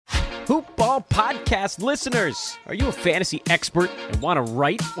Hoop Ball Podcast listeners. Are you a fantasy expert and want to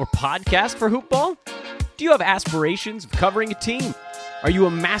write or podcast for Hoop Ball? Do you have aspirations of covering a team? Are you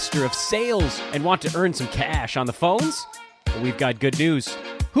a master of sales and want to earn some cash on the phones? Well, we've got good news.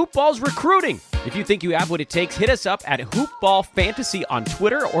 Hoop Ball's recruiting. If you think you have what it takes, hit us up at Hoop Ball Fantasy on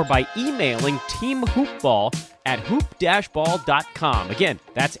Twitter or by emailing teamhoopball@hoop-ball.com. Again,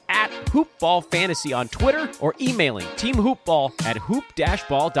 that's at Hoop Ball Fantasy on Twitter or emailing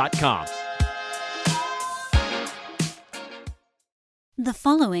teamhoopball@hoop-ball.com. The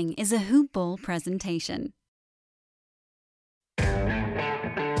following is a Hoop Ball presentation.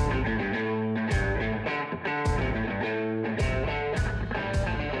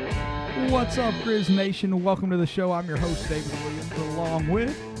 What's up, Grizz Nation? Welcome to the show. I'm your host, David Williams, along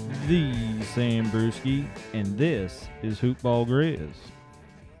with the Sam Brewski, and this is Hoop Ball Grizz.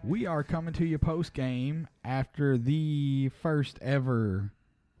 We are coming to you post-game after the first ever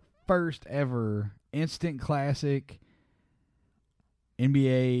instant classic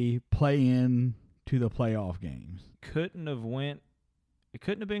NBA play-in to the playoff games. It couldn't have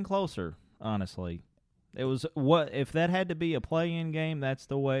been closer, honestly. It was if that had to be a play-in game, that's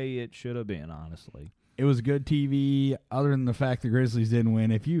the way it should have been, honestly. It was good TV, other than the fact the Grizzlies didn't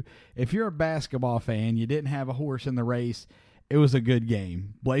win. If you're a basketball fan, you didn't have a horse in the race, it was a good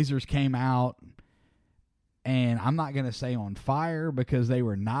game. Blazers came out, and I'm not going to say on fire because they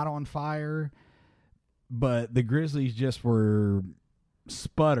were not on fire, but the Grizzlies just were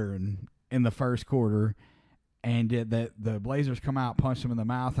sputtering in the first quarter. And the Blazers come out, punch them in the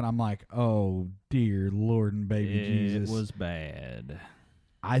mouth, and I'm like, oh, dear Lord and baby Jesus. It was bad.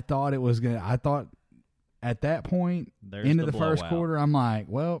 I thought at that point, into the first quarter, I'm like,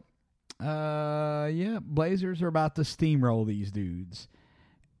 well, Blazers are about to steamroll these dudes.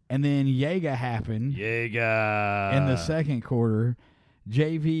 And then Jaeger happened. In the second quarter.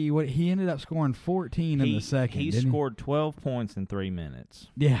 JV, he ended up scoring 14 in the second. He scored 12 points in 3 minutes.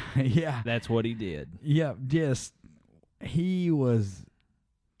 Yeah. That's what he did. Yeah, he was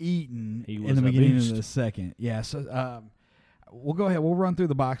eating in the a beginning beast. of the second. Yeah, so we'll go ahead. We'll run through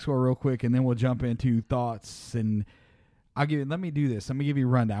the box score real quick, and then we'll jump into thoughts. And let me do this. Let me give you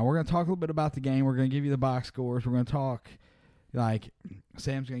a rundown. We're going to talk a little bit about the game. We're going to give you the box scores. We're going to talk,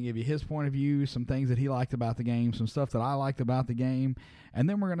 Sam's going to give you his point of view, some things that he liked about the game, some stuff that I liked about the game, and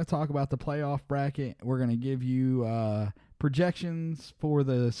then we're going to talk about the playoff bracket. We're going to give you projections for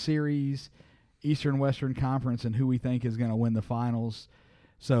the series, Eastern Western Conference, and who we think is going to win the finals.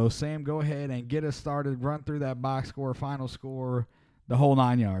 So, Sam, go ahead and get us started. Run through that box score, final score, the whole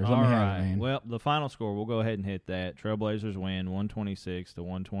 9 yards. All Let me right. have it, man. Well, the final score, we'll go ahead and hit that. Trailblazers win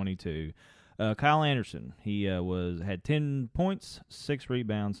 126-122. Kyle Anderson, he had 10 points, 6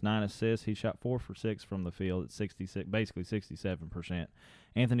 rebounds, 9 assists. He shot 4 for 6 from the field at 67%.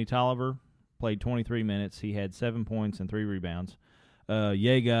 Anthony Tolliver played 23 minutes. He had 7 points and 3 rebounds.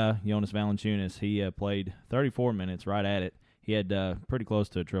 Jonas Valanciunas, he played 34 minutes, right at it. He had pretty close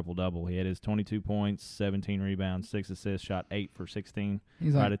to a triple-double. He had his 22 points, 17 rebounds, 6 assists, shot 8 for 16.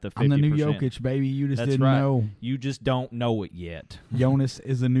 He's right like, at the 50%. I'm the new Jokic, baby. You just That's didn't right. know. You just don't know it yet. Jonas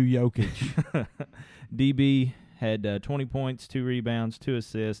is the new Jokic. DB had 20 points, 2 rebounds, 2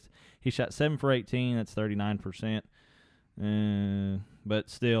 assists. He shot 7 for 18. That's 39%.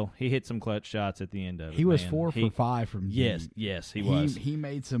 But still, he hit some clutch shots at the end of it. He was 4 for 5 from deep. Yes, he was. He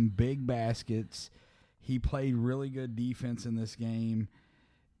made some big baskets. He played really good defense in this game,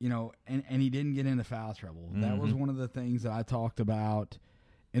 and he didn't get into foul trouble. Mm-hmm. That was one of the things that I talked about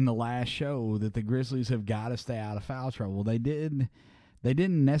in the last show, that the Grizzlies have got to stay out of foul trouble. They didn't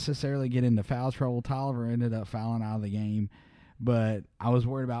necessarily get into foul trouble. Tolliver ended up fouling out of the game, but I was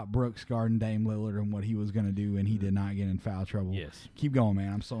worried about Brooks guarding Dame Lillard and what he was going to do, and he did not get in foul trouble. Yes. Keep going,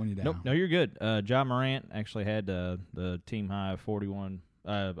 man. I'm slowing you down. Nope, no, you're good. Ja Morant actually had the team high of 41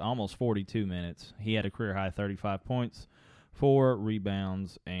 almost 42 minutes. He had a career high 35 points, 4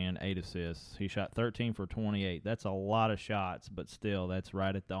 rebounds, and 8 assists. He shot 13 for 28. That's a lot of shots, but still, that's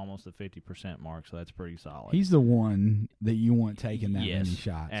right at almost the 50% mark, so that's pretty solid. He's the one that you want taking that many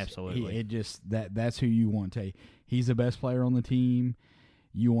shots. Absolutely. That's who you want to take. He's the best player on the team.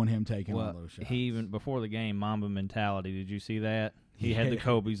 You want him taking all those shots. He even, before the game, Mamba mentality. Did you see that? He had the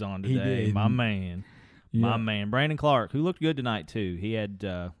Kobe's on today. He did. My man. Yeah. My man, Brandon Clark, who looked good tonight, too. He had,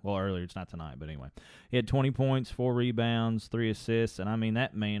 earlier, it's not tonight, but anyway. He had 20 points, 4 rebounds, 3 assists, and,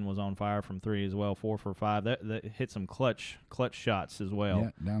 that man was on fire from 3 as well, 4 for 5. That hit some clutch shots as well. Yeah,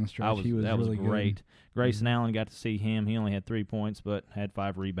 down the stretch, he was that really was great. good. Grayson Allen, got to see him. He only had 3 points, but had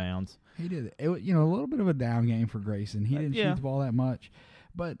 5 rebounds. He did. A little bit of a down game for Grayson. He didn't shoot the ball that much,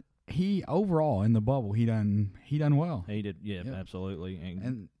 but he overall in the bubble he done well. He did, yeah, absolutely.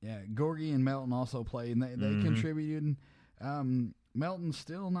 And Melton also played, and they contributed. Melton's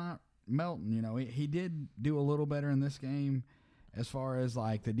still not Melton. You know, he did do a little better in this game as far as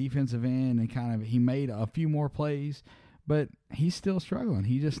like the defensive end, and kind of he made a few more plays, but he's still struggling.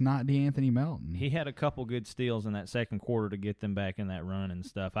 He's just not DeAnthony Melton. He had a couple good steals in that second quarter to get them back in that run and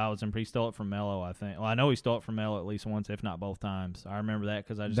stuff. He stole it from Melo, I think. Well, I know he stole it from Melo at least once, if not both times. I remember that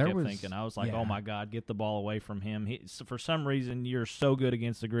because I just kept thinking. I was like, oh, my God, get the ball away from him. For some reason, you're so good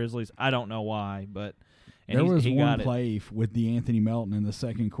against the Grizzlies. I don't know why, but there was one play with DeAnthony Melton in the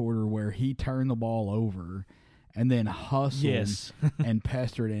second quarter where he turned the ball over and then hustled and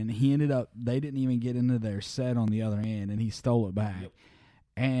pestered it. And he ended up, they didn't even get into their set on the other end, and he stole it back. Yep.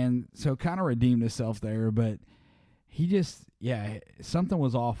 And so kind of redeemed himself there, but he just, something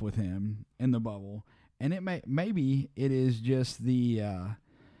was off with him in the bubble. And maybe it is just maybe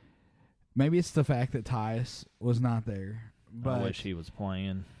it's the fact that Tyus was not there. But I wish he was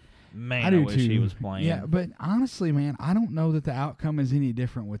playing. Man, I wish he was playing. Yeah, but honestly, man, I don't know that the outcome is any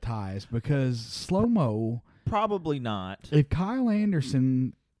different with Tyus because slow-mo. Probably not. If Kyle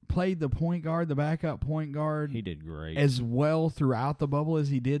Anderson played the point guard, the backup point guard, he did great as well throughout the bubble as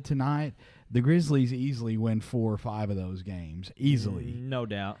he did tonight, the Grizzlies easily win 4 or 5 of those games. Easily. No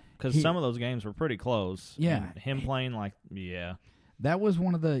doubt. Because some of those games were pretty close. Yeah. And him playing that was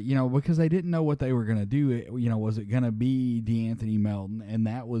one of the, because they didn't know what they were going to do. Was it going to be DeAnthony Melton? And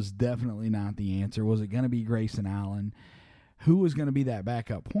that was definitely not the answer. Was it going to be Grayson Allen? Who was going to be that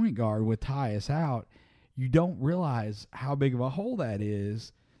backup point guard with Tyus out? You don't realize how big of a hole that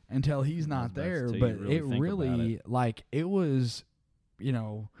is until he's not there. But it was,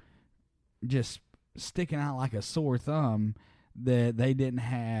 just sticking out like a sore thumb that they didn't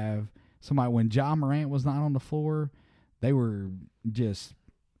have somebody. When Ja Morant was not on the floor, they were just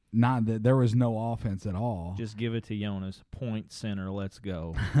not that there was no offense at all. Just give it to Jonas. Point center, let's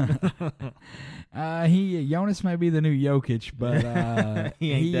go. Jonas may be the new Jokic, but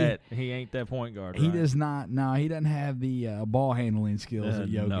he ain't that point guard. He right? does not. No, he doesn't have the ball handling skills that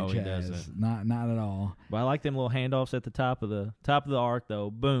Jokic no, he has. doesn't. Not at all. But I like them little handoffs at the top of the arc,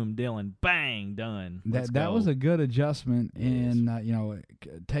 though. Boom, Dylan, bang, done. That was a good adjustment in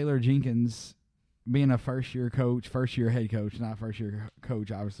Taylor Jenkins. Being a first-year head coach, not first-year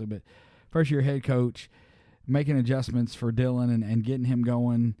coach, obviously, but first-year head coach, making adjustments for Dylan and getting him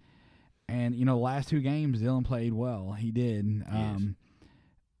going. And, the last 2 games, Dylan played well. He did. Yes.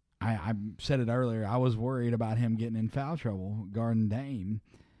 I said it earlier. I was worried about him getting in foul trouble, guarding Dame,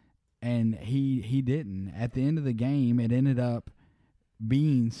 and he didn't. At the end of the game, it ended up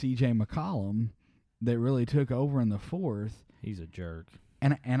being C.J. McCollum that really took over in the fourth. He's a jerk.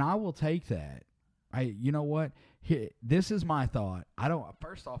 And I will take that. You know what? This is my thought.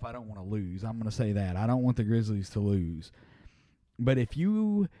 First off, I don't want to lose. I'm going to say that. I don't want the Grizzlies to lose. But if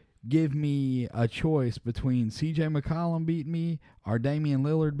you give me a choice between C.J. McCollum beating me or Damian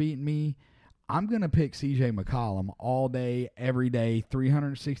Lillard beating me, I'm going to pick C.J. McCollum all day, every day,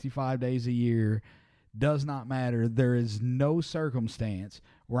 365 days a year. Does not matter. There is no circumstance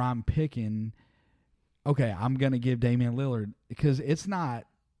where I'm picking, okay, I'm going to give Damian Lillard, because it's not.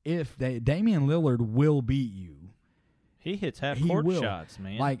 If Damian Lillard will beat you. He hits half-court shots,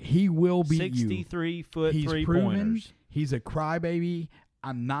 man. Like, he will beat you. 63-foot He's three-pointers. Proven, he's a crybaby.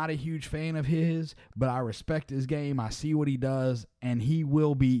 I'm not a huge fan of his, but I respect his game. I see what he does, and he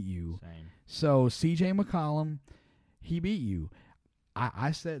will beat you. Same. So, C.J. McCollum, he beat you. I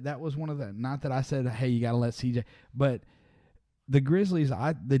said that was one of the – not that I said, hey, you got to let C.J. But the Grizzlies,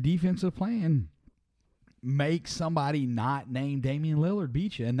 the defensive plan – make somebody not named Damian Lillard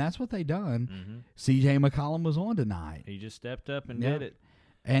beat you, and that's what they done. Mm-hmm. C.J. McCollum was on tonight. He just stepped up and did it.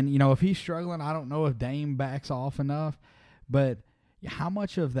 And, if he's struggling, I don't know if Dame backs off enough, but how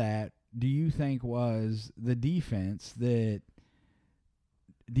much of that do you think was the defense that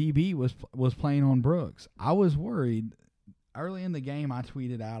DB was playing on Brooks? I was worried. Early in the game, I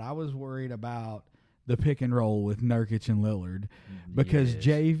tweeted out, I was worried about the pick and roll with Nurkic and Lillard because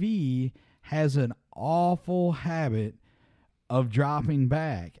JV has an awful habit of dropping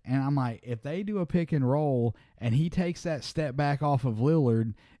back. And I'm like, if they do a pick and roll and he takes that step back off of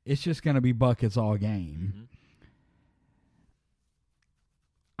Lillard, it's just going to be buckets all game. Mm-hmm.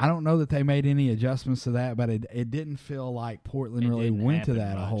 I don't know that they made any adjustments to that, but it didn't feel like Portland really went to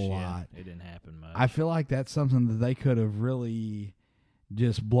that a whole lot. It didn't happen much. I feel like that's something that they could have really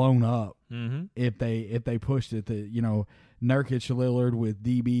just blown up if they pushed it to, Nurkic, Lillard with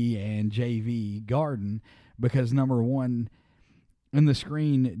DB and JV Garden, because number one, in the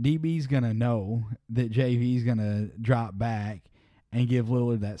screen, DB's going to know that JV's going to drop back and give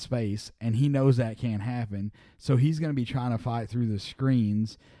Lillard that space, and he knows that can't happen, so he's going to be trying to fight through the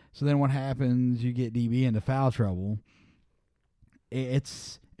screens So then what happens? You get DB into foul trouble. It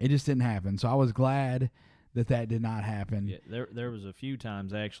just didn't happen. So I was glad that did not happen. Yeah, there was a few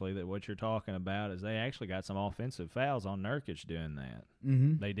times actually that what you're talking about is they actually got some offensive fouls on Nurkic doing that.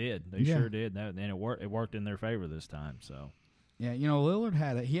 Mm-hmm. They did. They sure did. And it worked. It worked in their favor this time. So. Yeah, Lillard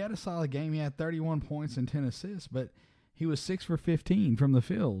had a solid game. He had 31 points and 10 assists, but he was 6 for 15 from the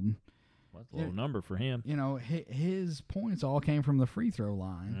field. Well, that's a little number for him. His points all came from the free throw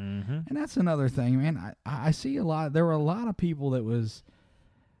line. Mm-hmm. And that's another thing, man. I see a lot. There were a lot of people that was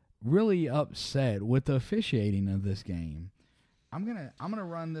really upset with the officiating of this game. I'm gonna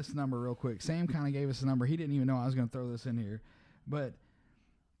run this number real quick. Sam kind of gave us a number. He didn't even know I was gonna throw this in here, but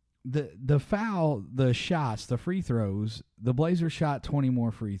the foul, the shots, the free throws, the Blazers shot 20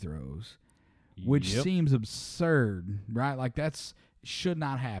 more free throws, which seems absurd, right? Like should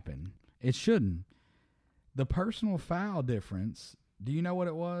not happen. It shouldn't. The personal foul difference. Do you know what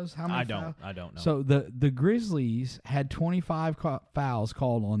it was? How many? I don't know. So the Grizzlies had 25 fouls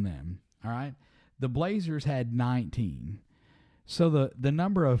called on them. All right. The Blazers had 19. So the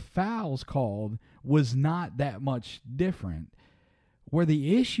number of fouls called was not that much different. Where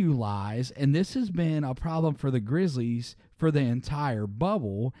the issue lies, and this has been a problem for the Grizzlies for the entire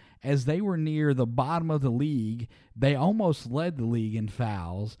bubble, as they were near the bottom of the league. They almost led the league in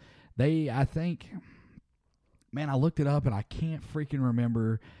fouls. I looked it up, and I can't freaking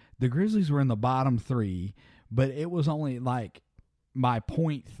remember. The Grizzlies were in the bottom 3, but it was only like by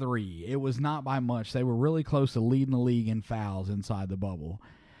 0.3. It was not by much. They were really close to leading the league in fouls inside the bubble.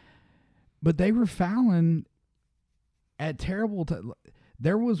 But they were fouling at terrible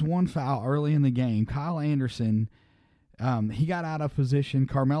there was one foul early in the game. Kyle Anderson, he got out of position.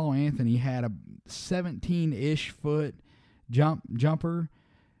 Carmelo Anthony had a 17-ish foot jumper.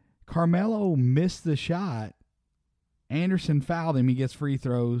 Carmelo missed the shot. Anderson fouled him. He gets free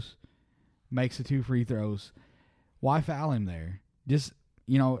throws, makes the 2 free throws. Why foul him there? Just,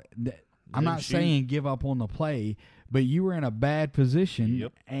 I'm not saying give up on the play, but you were in a bad position,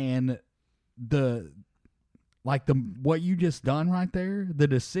 and what you just done right there, the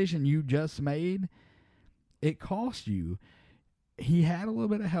decision you just made, it cost you. He had a little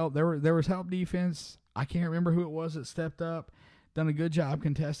bit of help. There was help defense. I can't remember who it was that stepped up, done a good job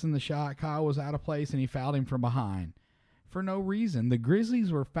contesting the shot. Kyle was out of place, and he fouled him from behind for no reason. The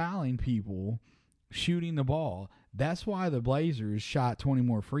Grizzlies were fouling people shooting the ball. That's why the Blazers shot 20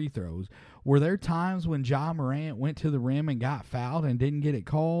 more free throws. Were there times when Ja Morant went to the rim and got fouled and didn't get it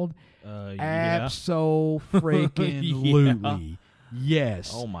called? Abso-freaking-lutely.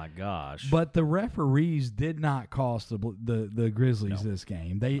 Yes. Oh, my gosh. But the referees did not cost the Grizzlies this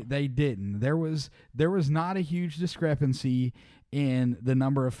game. They didn't. There was not a huge discrepancy in the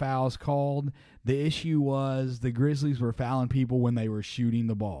number of fouls called. The issue was the Grizzlies were fouling people when they were shooting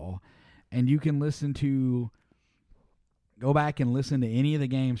the ball. And you can go back and listen to any of the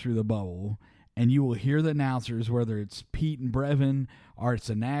games through the bubble, and you will hear the announcers, whether it's Pete and Brevin or it's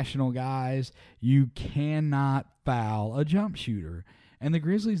the national guys, you cannot foul a jump shooter. And the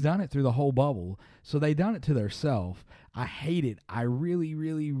Grizzlies done it through the whole bubble, so they done it to themselves. I hate it. I really,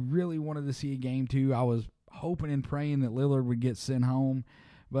 really, really wanted to see a game 2. I was hoping and praying that Lillard would get sent home,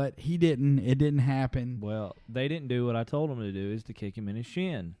 but he didn't. It didn't happen. Well, they didn't do what I told them to do, is to kick him in his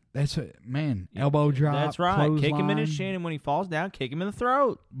shin. That's elbow drop. That's right. Kick him in his shin, and when he falls down, kick him in the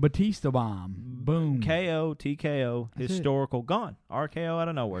throat. Batista bomb. Boom. KO, TKO, That's historical, gone. RKO out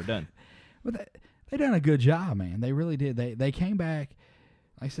of nowhere, done. But they done a good job, man. They really did. They came back.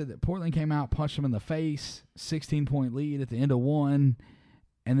 Like I said, that Portland came out, punched them in the face, 16-point lead at the end of 1,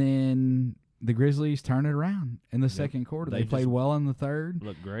 and then the Grizzlies turned it around in the second quarter. They played well in the third.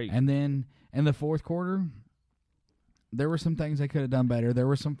 Looked great. And then in the fourth quarter, there were some things they could have done better. There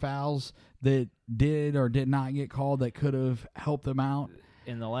were some fouls that did or did not get called that could have helped them out.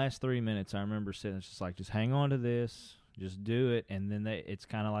 In the last 3 minutes, I remember sitting, it's just like, just hang on to this, just do it. And then it's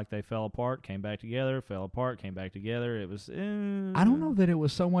kind of like they fell apart, came back together, fell apart, came back together. It was. I don't know that it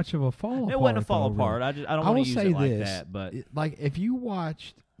was so much of a fall apart. It wasn't a fall apart. Really. I don't want to use it like that. But like if you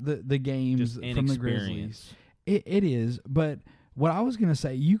watched the games from the Grizzlies, it is. But what I was going to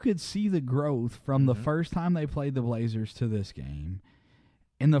say, you could see the growth from the first time they played the Blazers to this game.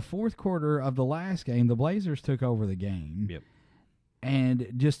 In the fourth quarter of the last game, the Blazers took over the game. Yep.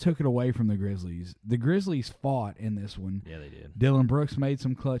 And just took it away from the Grizzlies. The Grizzlies fought in this one. Yeah, they did. Dylan Brooks made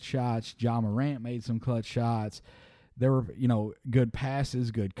some clutch shots. Ja Morant made some clutch shots. There were, good passes,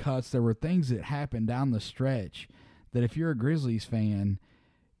 good cuts. There were things that happened down the stretch that if you're a Grizzlies fan,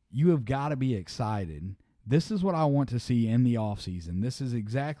 you have got to be excited. This is what I want to see in the offseason. This is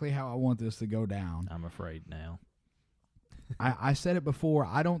exactly how I want this to go down. I'm afraid now. I said it before.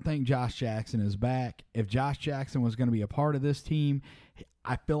 I don't think Josh Jackson is back. If Josh Jackson was going to be a part of this team,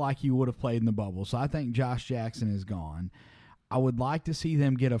 I feel like he would have played in the bubble. So I think Josh Jackson is gone. I would like to see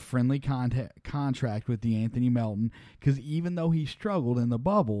them get a friendly contract with DeAnthony Melton, because even though he struggled in the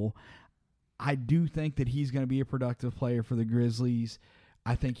bubble, I do think that he's going to be a productive player for the Grizzlies.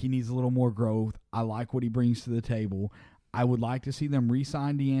 I think he needs a little more growth. I like what he brings to the table. I would like to see them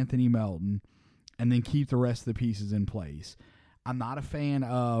re-sign DeAnthony Melton and then keep the rest of the pieces in place. I'm not a fan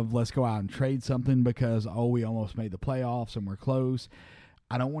of let's go out and trade something because, we almost made the playoffs and we're close.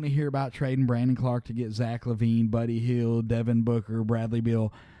 I don't want to hear about trading Brandon Clark to get Zach LaVine, Buddy Hield, Devin Booker, Bradley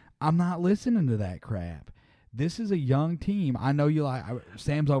Beal. I'm not listening to that crap. This is a young team. I know you like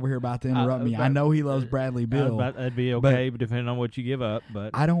Sam's over here about to interrupt me. I know he loves Bradley Beal. That'd be okay, depending on what you give up.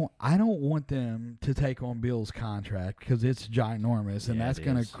 But I don't want them to take on Beal's contract because it's ginormous, and that's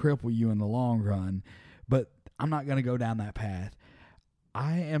going to cripple you in the long run. But I'm not going to go down that path.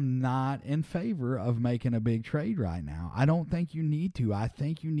 I am not in favor of making a big trade right now. I don't think you need to. I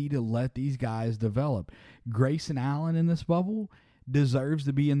think you need to let these guys develop. Grayson Allen in this bubble deserves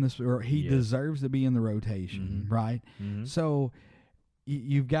to be in this, or he deserves to be in the rotation, right? Mm-hmm. So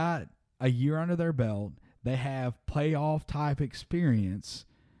you've got a year under their belt. They have playoff type experience,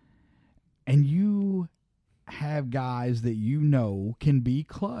 and you have guys that you know can be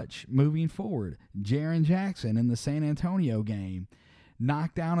clutch moving forward. Jaren Jackson in the San Antonio game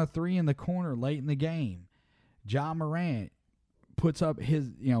knocked down a 3 in the corner late in the game. Ja Morant puts up his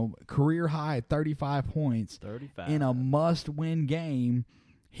career high 35 points in a must-win game.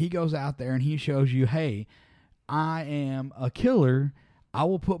 He goes out there and he shows you, hey, I am a killer. I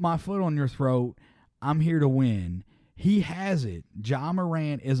will put my foot on your throat. I'm here to win. He has it. Ja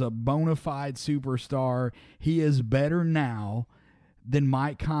Morant is a bona fide superstar. He is better now than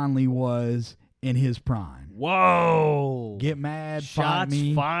Mike Conley was in his prime. Whoa. Get mad, fight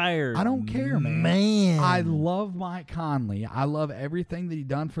me. Shots fired. I don't care, man. I love Mike Conley. I love everything that he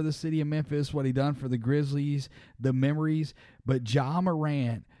done for the city of Memphis, what he done for the Grizzlies, the memories. But Ja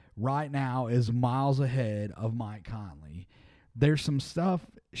Morant right now is miles ahead of Mike Conley. There's some stuff,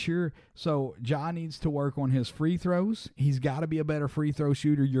 sure. So Ja needs to work on his free throws. He's got to be a better free throw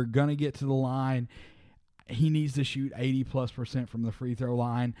shooter. You're going to get to the line. He needs to shoot 80+% from the free throw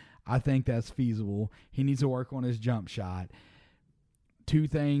line. I think that's feasible. He needs to work on his jump shot. Two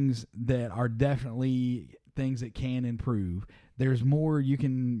things that are definitely things that can improve. There's more you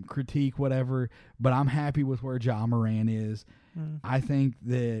can critique, whatever, but I'm happy with where Ja Morant is. I think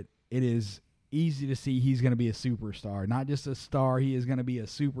that it is easy to see he's going to be a superstar. Not just a star, he is going to be a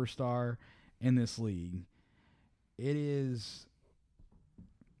superstar in this league. It is...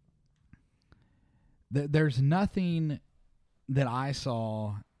 There's nothing that I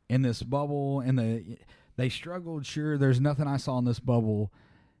saw in this bubble, and they struggled, sure. There's nothing I saw in this bubble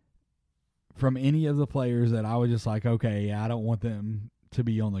from any of the players that I was just like, okay, I don't want them to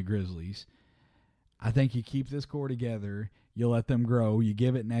be on the Grizzlies. I think you keep this core together, you let them grow, you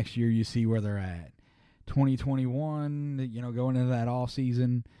give it next year, you see where they're at. 2021, going into that off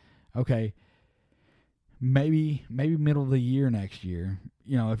season, okay, maybe middle of the year next year.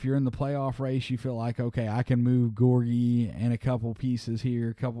 If you're in the playoff race, you feel like, okay, I can move Gorgie and a couple pieces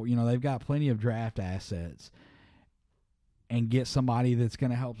here, they've got plenty of draft assets, and get somebody that's going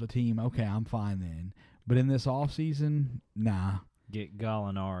to help the team. Okay, I'm fine then. But in this offseason, nah. Get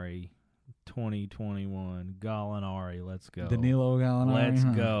Gallinari, 2021. Gallinari, let's go. Danilo Gallinari. Let's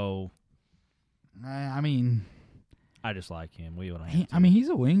go. I mean, I just like him. He's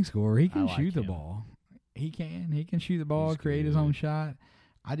a wing scorer. He can shoot the him. ball. He can shoot the ball, He's create his good. own shot.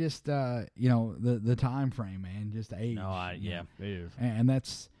 I just, the time frame, man, just age. It is. And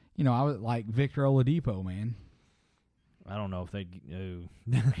that's, I was like Victor Oladipo, man. I don't know if they do.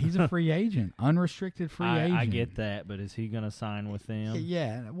 He's a free agent, unrestricted free agent. I get that, but is he going to sign with them?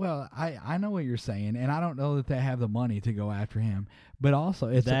 Yeah, well, I know what you're saying, and I don't know that they have the money to go after him. But also,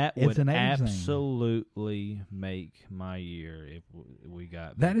 it's an age thing. That would absolutely make my year if we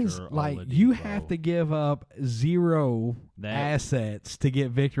got that Victor is like Oladipo. You have to give up zero assets to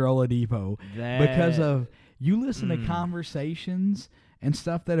get Victor Oladipo because of you listen to conversations and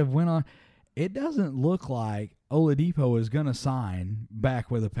stuff that have went on. It doesn't look like Oladipo is going to sign back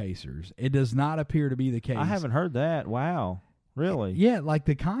with the Pacers. It does not appear to be the case. I haven't heard that. Wow. Really? Yeah, like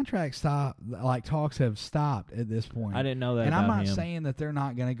the contract talks have stopped at this point. I didn't know that. And about I'm not him. saying that they're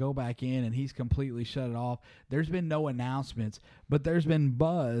not going to go back in and he's completely shut it off. There's been no announcements, but there's been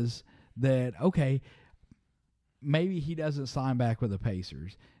buzz that, okay, maybe he doesn't sign back with the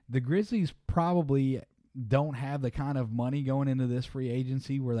Pacers. The Grizzlies probably don't have the kind of money going into this free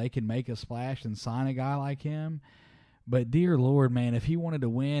agency where they can make a splash and sign a guy like him. But dear Lord, man, if he wanted to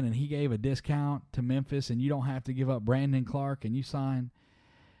win and he gave a discount to Memphis and you don't have to give up Brandon Clark and you sign,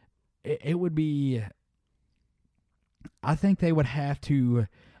 it would be – I think they would have to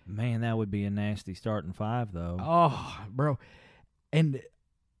 – Man, that would be a nasty starting five, though. Oh, bro. And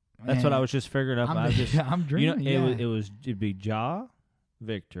that's what I was just figuring up. I'm dreaming. It'd be Ja,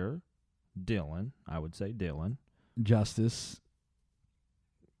 Victor, Dylan. I would say Dylan. Justice.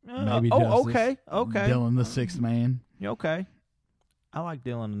 Maybe Justice. Okay. Dylan, the sixth man. Okay. I like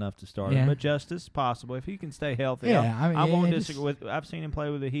Dylan enough to start Yeah. him, but Justice, possible. If he can stay healthy, Yeah, I won't just- disagree with. I've seen him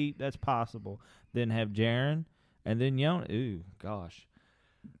play with the Heat. That's possible. Then have Jaren, and then Yona. Ooh, gosh.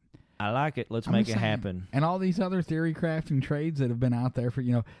 I like it. Let's I'm make just it saying. happen. And all these other theory crafting trades that have been out there for,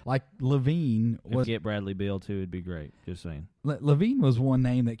 like Levine If was we get Bradley Beal, too, it'd be great. Just saying. Levine was one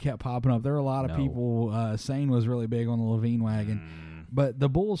name that kept popping up. There were a lot of No. people saying was really big on the Levine wagon. But the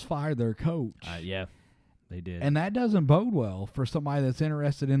Bulls fired their coach. Yeah, they did. And that doesn't bode well for somebody that's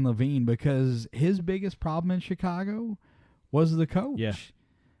interested in Levine because his biggest problem in Chicago was the coach. Yeah.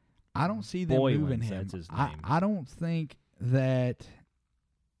 I don't see them Boylan, moving him. that's his name. I don't think that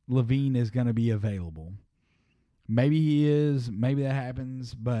Levine is going to be available. Maybe he is. Maybe that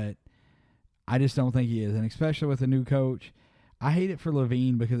happens, but I just don't think he is. And especially with a new coach, I hate it for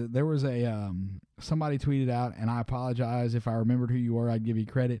Levine because there was a somebody tweeted out, and I apologize if I remembered who you were. I'd give you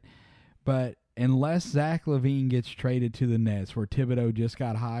credit. But unless Zach LaVine gets traded to the Nets, where Thibodeau just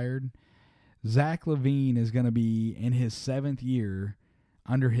got hired, Zach LaVine is going to be in his 7th year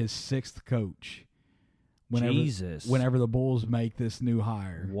under his 6th coach. Whenever the Bulls make this new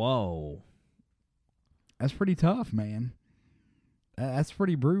hire. Whoa. That's pretty tough, man. That's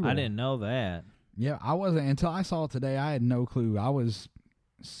pretty brutal. I didn't know that. Yeah, I wasn't. Until I saw it today, I had no clue. I was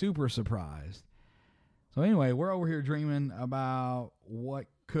super surprised. So anyway, we're over here dreaming about what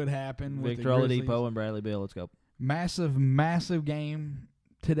could happen with Victor the Grizzlies. Oladipo and Bradley Beal. Let's go. Massive, massive game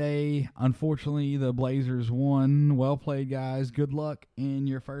today. Unfortunately, the Blazers won. Well played, guys. Good luck in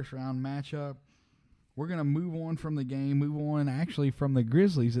your first-round matchup. We're going to move on from the game, move on actually from the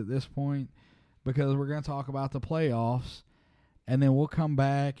Grizzlies at this point because we're going to talk about the playoffs, and then we'll come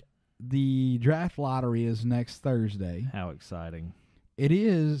back. The draft lottery is next Thursday. How exciting. It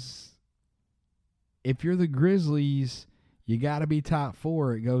is. If you're the Grizzlies, you got to be top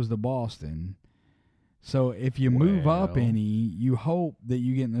 4. It goes to Boston. So if you move up any, you hope that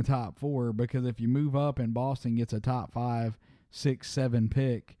you get in the top 4 because if you move up and Boston gets a top 5, 6, 7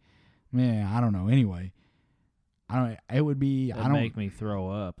 pick, man, I don't know. Anyway, it would be. It'd make me throw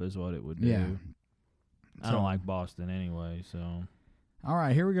up is what it would do. Yeah. I don't like Boston anyway, so. All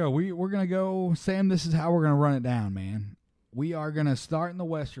right, here we go. We're going to go. Sam, this is how we're going to run it down, man. We are going to start in the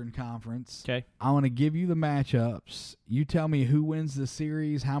Western Conference. Okay. I want to give you the matchups. You tell me who wins the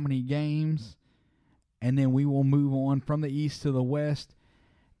series, how many games, and then we will move on from the East to the West.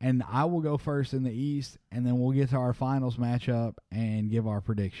 And I will go first in the East, and then we'll get to our finals matchup and give our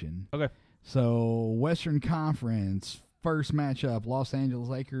prediction. Okay. So, Western Conference, first matchup, Los Angeles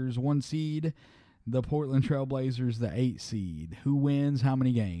Lakers, 1 seed. The Portland Trailblazers, the 8 seed. Who wins how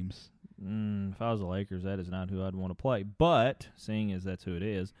many games? If I was the Lakers, that is not who I'd want to play. But, seeing as that's who it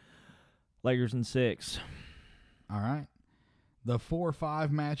is, Lakers in 6. All right. The 4-5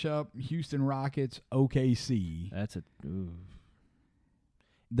 matchup, Houston Rockets, OKC. That's a. Ooh.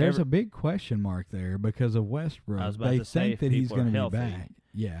 There's a big question mark there because of Westbrook. I was about they to say think if that he's people going to are be healthy. back.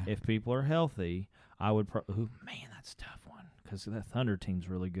 Yeah. If people are healthy, I would. Man, that's a tough one because that Thunder team's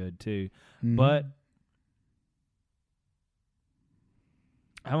really good too. Mhm. But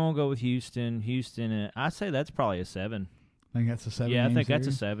I'm gonna go with Houston. I say that's probably a 7. I think that's a 7. Yeah, I think that's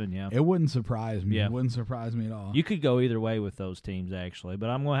a series. 7. Yeah. It wouldn't surprise me. Yeah. It wouldn't surprise me at all. You could go either way with those teams, actually, but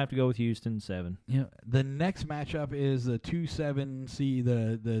I'm going to have to go with Houston 7. The next matchup is the 2-7 seed,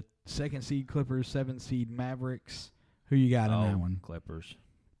 the 2nd seed Clippers, 7th seed Mavericks. Who you got in that one? Clippers.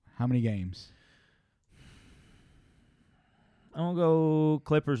 How many games? I'm going to go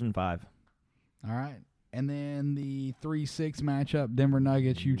Clippers in 5. All right. And then the 3-6 matchup, Denver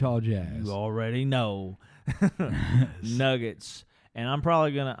Nuggets, Utah Jazz. You already know. Nuggets. And I'm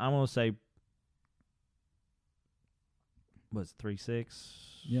probably going to say, what's 3-6?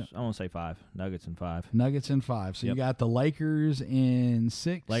 Yeah. I'm going to say 5. Nuggets in 5. Nuggets in 5. So Yep. you got the Lakers in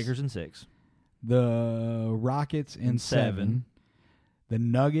 6. Lakers in 6. The Rockets in 7. The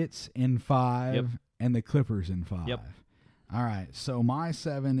Nuggets in 5. Yep. And the Clippers in 5. Yep. All right. So my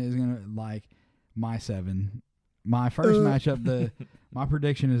 7 is going to my 7. My first matchup, my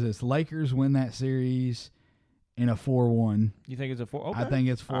prediction is this. Lakers win that series in a 4-1. You think it's a 4? Okay. I think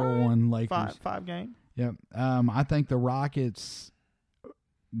it's 4-1 Lakers. 5 game. Yep. I think the Rockets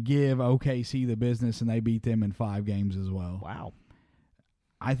give OKC the business, and they beat them in 5 games as well. Wow.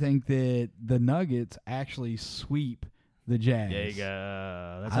 I think that the Nuggets actually sweep the Jazz.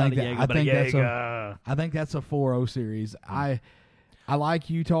 Jaeger. That's I not think a that- Jaeger, I but a think that's Jaeger. I think that's a 4-0 series. I like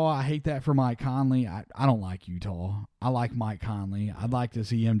Utah. I hate that for Mike Conley. I don't like Utah. I like Mike Conley. I'd like to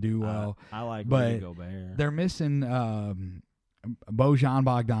see him do well. I like but Rudy Gobert. They're missing Bojan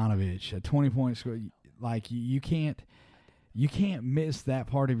Bogdanovic, a 20-point score. Like you can't miss that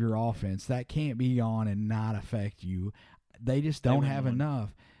part of your offense. That can't be on and not affect you. They just don't have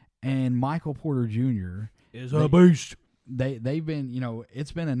enough. And Michael Porter Jr. is a beast. They've been,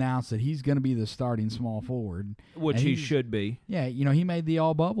 it's been announced that he's going to be the starting small forward, Which and he should be. Yeah, he made the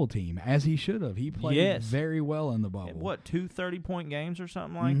all bubble team as he should have. He played very well in the bubble. What, 2 30-point games or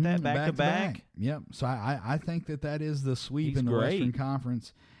something like that, back to back? Yep. So I think that is the sweep He's in the great. Western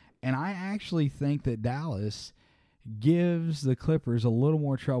Conference, and I actually think that Dallas gives the Clippers a little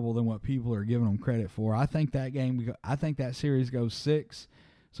more trouble than what people are giving them credit for. I think that series goes 6,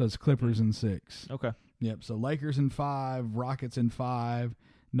 so it's Clippers in 6. Okay. Yep. So Lakers in 5, Rockets in 5,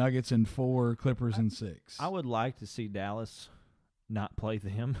 Nuggets in 4, Clippers in 6. I would like to see Dallas not play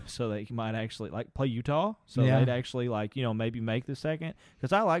them so they might actually play Utah so they'd actually maybe make the second,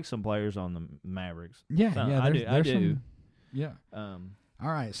 because I like some players on the Mavericks. Yeah, So yeah. I do. Some, yeah. All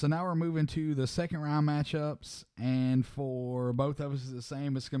right, so now we're moving to the second round matchups, and for both of us it's the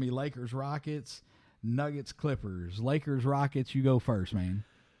same. It's going to be Lakers Rockets, Nuggets Clippers. Lakers Rockets, you go first, man.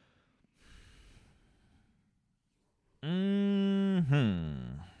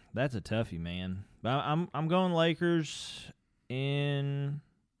 That's a toughie, man. I'm going Lakers in,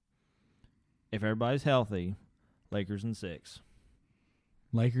 if everybody's healthy, Lakers in 6.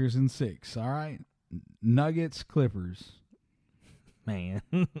 Lakers in 6. All right. Nuggets Clippers. Man.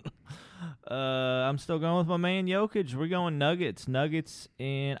 I'm still going with my man Jokic. We're going Nuggets. Nuggets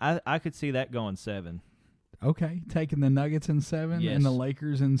in, I could see that going 7. Okay, taking the Nuggets in 7 Yes. and the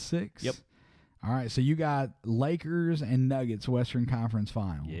Lakers in 6. Yep. All right, so you got Lakers and Nuggets Western Conference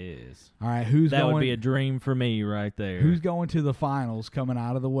Final. Yes. All right, who's That going? would be a dream for me right there. Who's going to the finals coming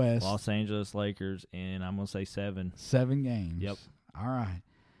out of the West? Los Angeles Lakers, and I'm going to say 7. 7 games. Yep. All right.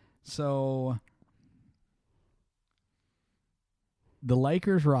 So the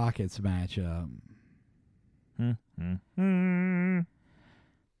Lakers Rockets matchup.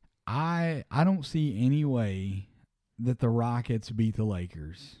 I don't see any way that the Rockets beat the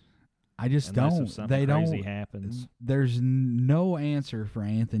Lakers. I just Unless don't. if something They crazy don't. happens. There's no answer for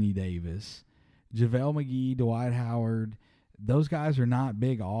Anthony Davis, JaVale McGee, Dwight Howard. Those guys are not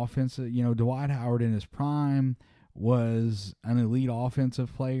big offensive. Dwight Howard in his prime was an elite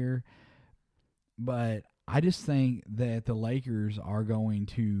offensive player, but I just think that the Lakers are going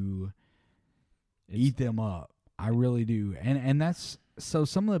to eat them up. I really do. And that's so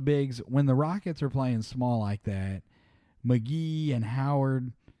some of the bigs, when the Rockets are playing small like that, McGee and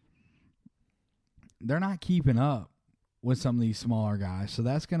Howard, they're not keeping up with some of these smaller guys. So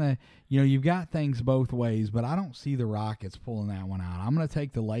that's going to, you've got things both ways, but I don't see the Rockets pulling that one out. I'm going to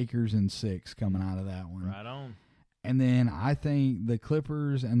take the Lakers in 6 coming out of that one. Right on. And then I think the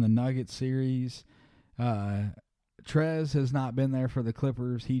Clippers and the Nuggets series, Trez has not been there for the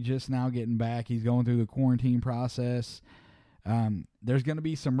Clippers. He's just now getting back. He's going through the quarantine process. There's going to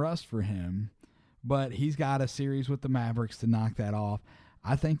be some rust for him, but he's got a series with the Mavericks to knock that off.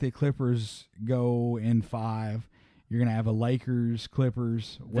 I think the Clippers go in 5. You're going to have a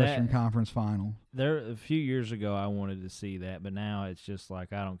Lakers-Clippers Western Conference Final. A few years ago, I wanted to see that, but now it's just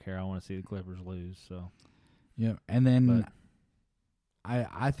like, I don't care. I want to see the Clippers lose. So, yeah, and then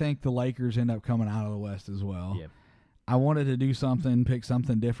I think the Lakers end up coming out of the West as well. yeah, I wanted to do something, pick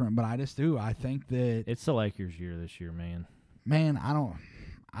something different, but I just do. I think that it's the Lakers' year this year, man.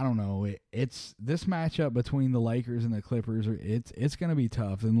 I don't know. It's this matchup between the Lakers and the Clippers. It's going to be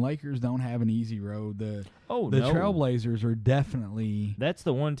tough. And the Lakers don't have an easy road. The Trailblazers are definitely. That's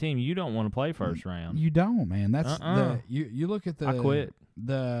the one team you don't want to play first round. You don't, man. That's you look at the. I quit.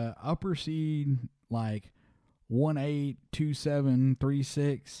 The upper seed 1-8, 2-7,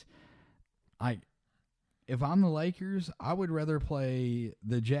 3-6. If I'm the Lakers, I would rather play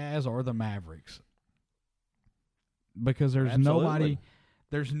the Jazz or the Mavericks. Because there's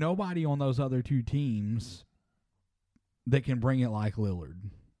nobody on those other two teams that can bring it like Lillard.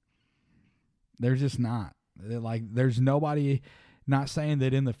 There's just not. There's nobody, not saying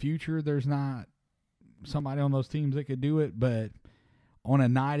that in the future there's not somebody on those teams that could do it, but on a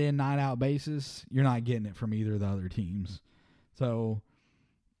night in, night out basis, you're not getting it from either of the other teams. So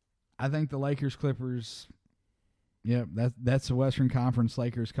I think the Lakers Clippers, that's the Western Conference.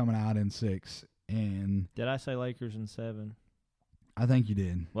 Lakers coming out in 6. And did I say Lakers in 7? I think you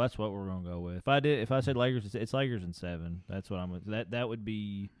did. Well, that's what we're gonna go with. If I said Lakers, it's Lakers in 7. That's what I'm with. That would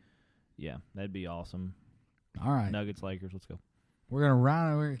be, yeah, that'd be awesome. All right. Nuggets, Lakers. Let's go. We're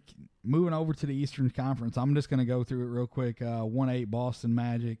moving over to the Eastern Conference. I'm just gonna go through it real quick. 1-8 Boston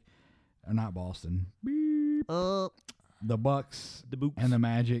Magic, or not Boston. Beep. The Bucks and the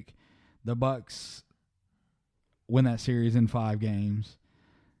Magic. The Bucks win that series in 5 games.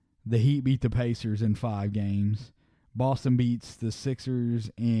 The Heat beat the Pacers in 5 games. Boston beats the Sixers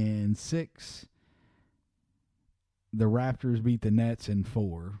in 6. The Raptors beat the Nets in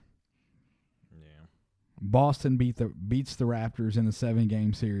 4. Yeah. Boston beats the Raptors in a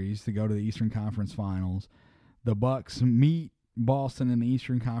 7-game series to go to the Eastern Conference Finals. The Bucks meet Boston in the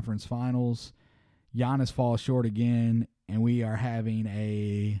Eastern Conference Finals. Giannis falls short again, and we are having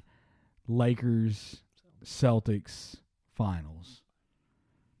a Lakers-Celtics Finals.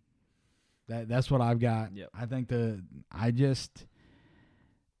 That's what I've got. Yep. I think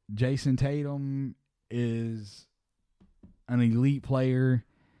Jason Tatum is an elite player.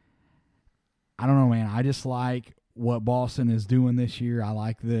 I don't know, man. I just like what Boston is doing this year. I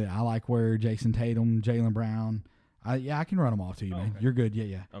like where Jason Tatum, Jaylen Brown. I can run them off to you, man. Okay. You're good.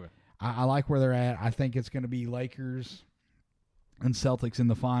 Yeah. Okay. I like where they're at. I think it's going to be Lakers and Celtics in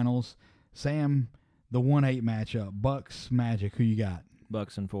the finals. Sam, the 1-8 matchup, Bucks Magic. Who you got?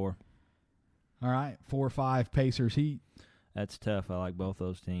 Bucks in 4. All right, 4-5 Pacers Heat. That's tough. I like both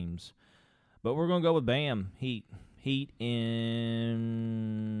those teams, but we're gonna go with Bam Heat. Heat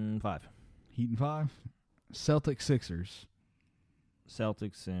in 5. Heat in 5. Celtics Sixers.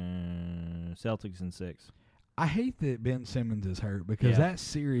 Celtics in 6. I hate that Ben Simmons is hurt because that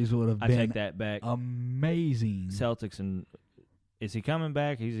series would have I been take that back. Amazing. Celtics and is he coming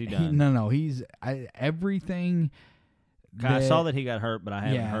back? Is he done? No. He's everything. I saw that he got hurt, but I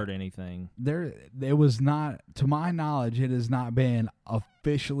haven't Yeah. heard anything. It was not, to my knowledge, it has not been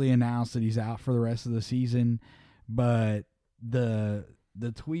officially announced that he's out for the rest of the season. But the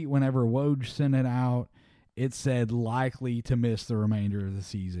tweet, whenever Woj sent it out, it said likely to miss the remainder of the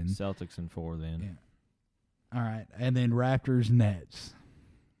season. Celtics in 4 then. Yeah. All right, and then Raptors Nets.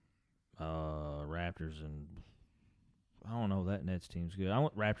 Raptors and I don't know, that Nets team's good. I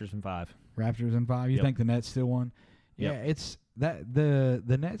want Raptors in 5. Raptors in 5. You Yep. think the Nets still won? Yep. Yeah, it's that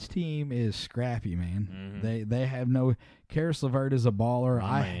the Nets team is scrappy, man. Mhm. They have no. Karis LeVert is a baller.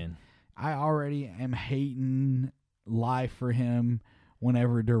 Man. I already am hating life for him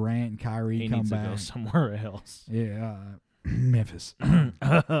whenever Durant and Kyrie He come needs back. to go somewhere else. Yeah, Memphis.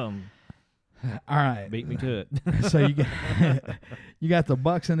 All right, Beat me to it. So you got the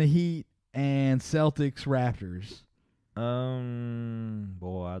Bucks and the Heat and Celtics Raptors.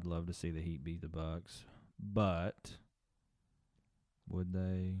 Boy, I'd love to see the Heat beat the Bucks, but would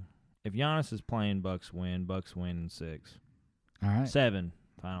they? If Giannis is playing, Bucks win. Bucks win in 6. All right, 7.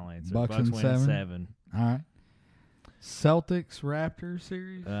 Final answer. Bucks in win in 7? 7. all right. Celtics Raptors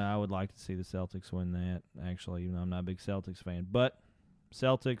series. I would like to see the Celtics win that. Actually, even though I'm not a big Celtics fan, but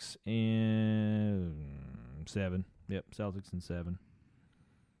Celtics in 7. Yep, Celtics in 7.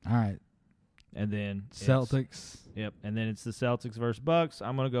 All right, And then Celtics. Yep, and then it's the Celtics versus Bucks.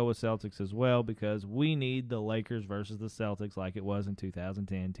 I'm going to go with Celtics as well because we need the Lakers versus the Celtics like it was in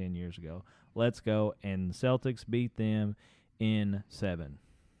 2010, 10 years ago. Let's go, and the Celtics beat them in 7.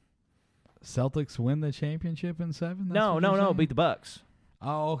 Celtics win the championship in 7? That's No, what you're saying? beat the Bucks.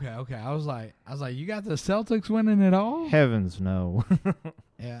 Oh, okay. I was like, you got the Celtics winning it all? Heavens, no.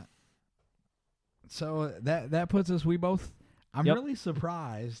 Yeah. So that puts us. I'm Yep. really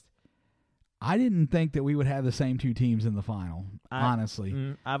surprised. I didn't think that we would have the same two teams in the final.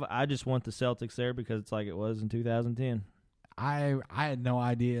 Honestly, I just want the Celtics there because it's like it was in 2010. I had no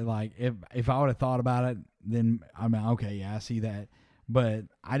idea. Like if I would have thought about it, then I mean, okay, yeah, I see that. But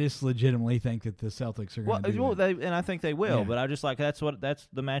I just legitimately think that the Celtics are going to do it. And I think they will. Yeah. But I just like that's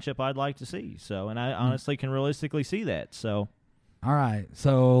the matchup I'd like to see. So, and I honestly can realistically see that. So, All right,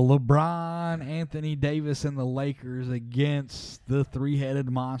 so LeBron, Anthony Davis, and the Lakers against the three-headed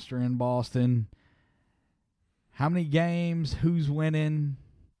monster in Boston. How many games? Who's winning?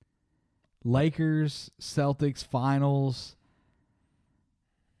 Lakers, Celtics, finals.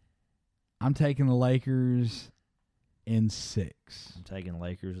 I'm taking the Lakers in 6. I'm taking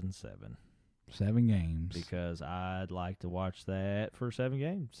Lakers in 7 7 games. because I'd like to watch that for 7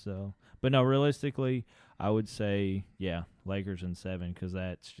 games. So, but no, realistically, I would say Lakers in 7 because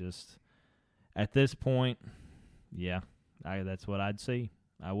that's just at this point, that's what I'd see.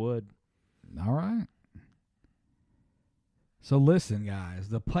 I would. All right. So listen, guys,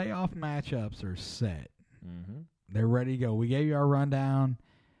 the playoff matchups are set. Mm-hmm. They're ready to go. We gave you our rundown.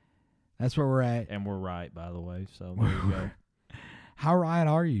 That's where we're at. And we're right, by the way. So there you go. How right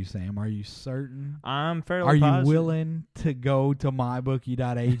are you, Sam? Are you certain? I'm fairly Are you positive. willing to go to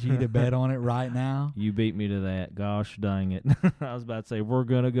mybookie.ag to bet on it right now? You beat me to that. Gosh dang it. I was about to say we're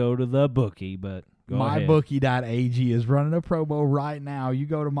going to go to the bookie, but go ahead. MyBookie.ag is running a promo right now. You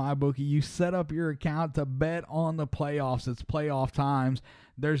go to MyBookie, you set up your account to bet on the playoffs. It's playoff times.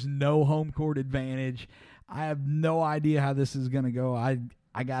 There's no home court advantage. I have no idea how this is going to go.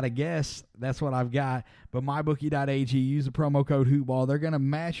 I got to guess. That's what I've got. But MyBookie.ag, use the promo code HoopBall. They're going to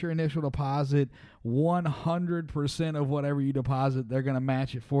match your initial deposit. 100% of whatever you deposit, they're going to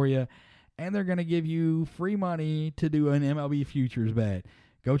match it for you. And they're going to give you free money to do an MLB futures bet.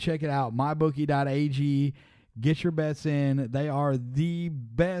 Go check it out, mybookie.ag. Get your bets in. They are the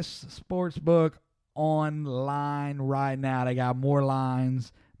best sports book online right now. They got more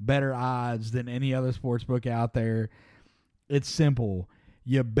lines, better odds than any other sports book out there. It's simple.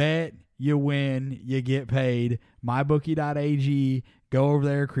 You bet, you win, you get paid. MyBookie.ag. Go over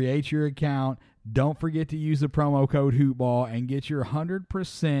there, create your account. Don't forget to use the promo code HoopBall and get your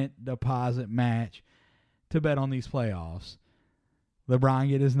 100% deposit match to bet on these playoffs. Does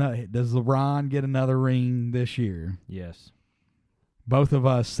LeBron get another ring this year? Yes. Both of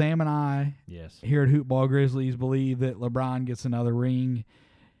us, Sam and I, Yes. here at Hoopball Grizzlies, believe that LeBron gets another ring.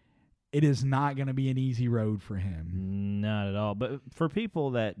 It is not going to be an easy road for him. Not at all. But for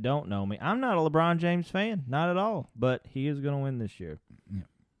people that don't know me, I'm not a LeBron James fan. Not at all. But he is going to win this year.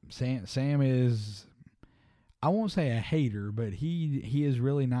 Sam is, I won't say a hater, but he is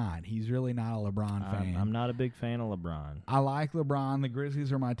really not. He's really not a LeBron fan. I'm not a big fan of LeBron. I like LeBron. The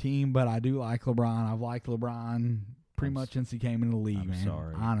Grizzlies are my team, but I do like LeBron. I've liked LeBron pretty much since he came into the league, man.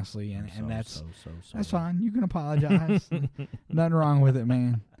 Sorry. Honestly, and I'm that's so that's sorry. fine. You can apologize. Nothing wrong with it,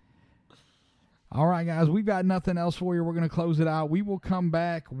 man. All right, guys, we've got nothing else for you. We're going to close it out. We will come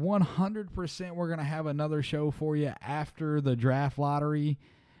back 100%. We're going to have another show for you after the draft lottery.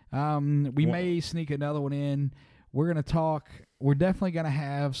 We may sneak another one in. We're going to talk. We're definitely going to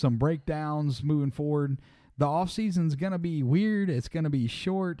have some breakdowns moving forward. The offseason's going to be weird. It's going to be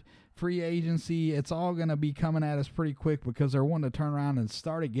short. Free agency, it's all going to be coming at us pretty quick because they're wanting to turn around and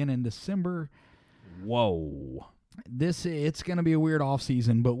start again in December. Whoa. It's going to be a weird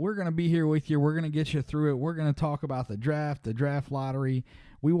offseason, but we're going to be here with you. We're going to get you through it. We're going to talk about the draft lottery.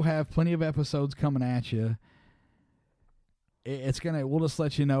 We will have plenty of episodes coming at you. We'll just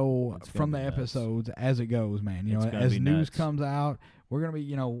let you know from the episodes as it goes, man. You know, as news comes out, we're going to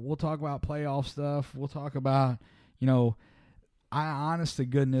be, we'll talk about playoff stuff. We'll talk about, I honest to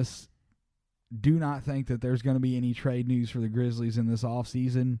goodness do not think that there's going to be any trade news for the Grizzlies in this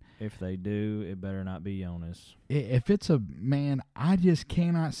offseason. If they do, it better not be Jonas. If it's I just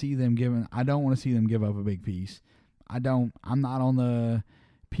cannot see them I don't want to see them give up a big piece. I'm not on the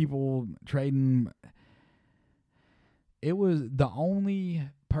people trading. It was the only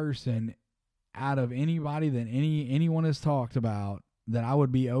person out of anybody that anyone has talked about that I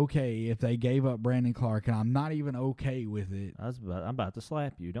would be okay if they gave up Brandon Clark, and I'm not even okay with it. I'm about to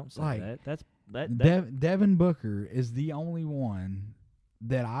slap you. Don't say that. That's Devin Booker is the only one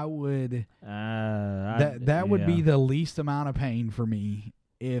that I would that would be the least amount of pain for me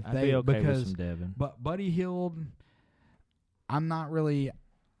if I'd they be okay because with some Devin. But Buddy Hield, I'm not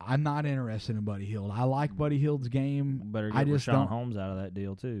interested in Buddy Hield. I like Buddy Hield's game. Better get Rashawn Holmes out of that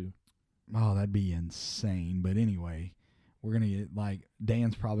deal too. Oh, that'd be insane. But anyway, we're gonna get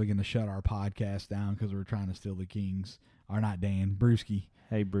Dan's probably gonna shut our podcast down because we're trying to steal the Kings. Or not Dan, Brewski.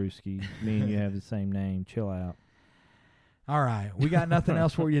 Hey Brewski, me and you have the same name. Chill out. All right, we got nothing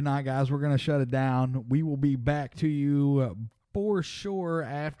else for you tonight, guys. We're gonna shut it down. We will be back to you for sure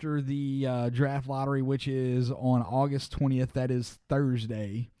after the draft lottery, which is on August 20th. That is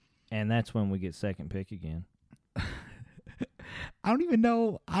Thursday. And that's when we get second pick again. I don't even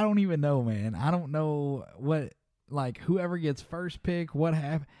know, man. I don't know what, whoever gets first pick, what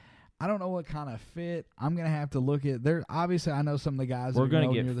happened. I don't know what kind of fit. I'm going to have to look at there. Obviously, I know some of the guys. We're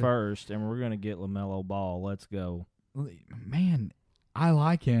going to get first, and we're going to get LaMelo Ball. Let's go. Man, I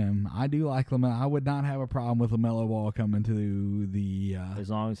like him. I do like LaMelo. I would not have a problem with LaMelo Ball coming to the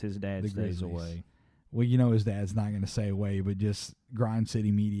as long as his dad stays away. Well, his dad's not going to stay away, but just Grind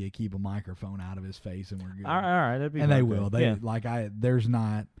City Media keep a microphone out of his face, and we're good. All right, that'd be. And they will. There's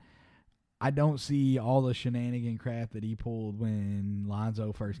not. I don't see all the shenanigan crap that he pulled when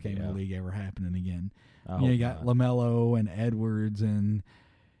Lonzo first came in the league ever happening again. You got LaMelo and Edwards, and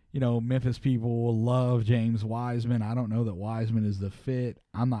Memphis people will love James Wiseman. I don't know that Wiseman is the fit.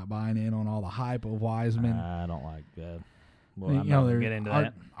 I'm not buying in on all the hype of Wiseman. I don't like that. Well, I'm not going to get into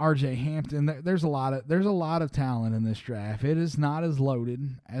that. R.J. Hampton. There's a lot of talent in this draft. It is not as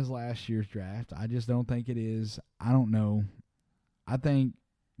loaded as last year's draft. I just don't think it is. I don't know. I think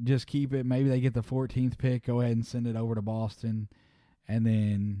just keep it. Maybe they get the 14th pick. Go ahead and send it over to Boston, and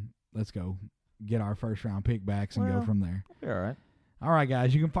then let's go get our first-round pick backs and go from there. All right. All right,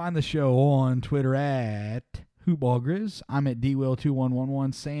 guys. You can find the show on Twitter at HoopballGrizz. I'm at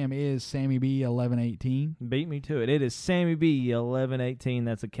DWill2111. Sam is SammyB1118. Beat me to it. It is Sammy B 1118.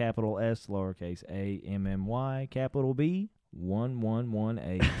 That's a capital S, lowercase a, MMY, capital B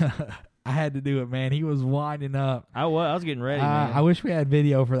 1118. I had to do it, man. He was winding up. I was getting ready, man. I wish we had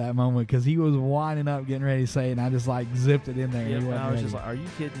video for that moment because he was winding up, getting ready to say it, and I just zipped it in there. Yep, He wasn't I was ready. just like, are you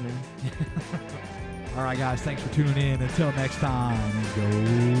kidding me? All right, guys. Thanks for tuning in. Until next time, go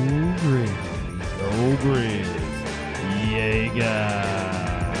Grizz. Go Grizz.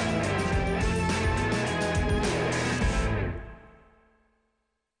 Yeah,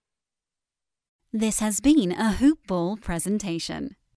 This has been a Hoop Ball presentation.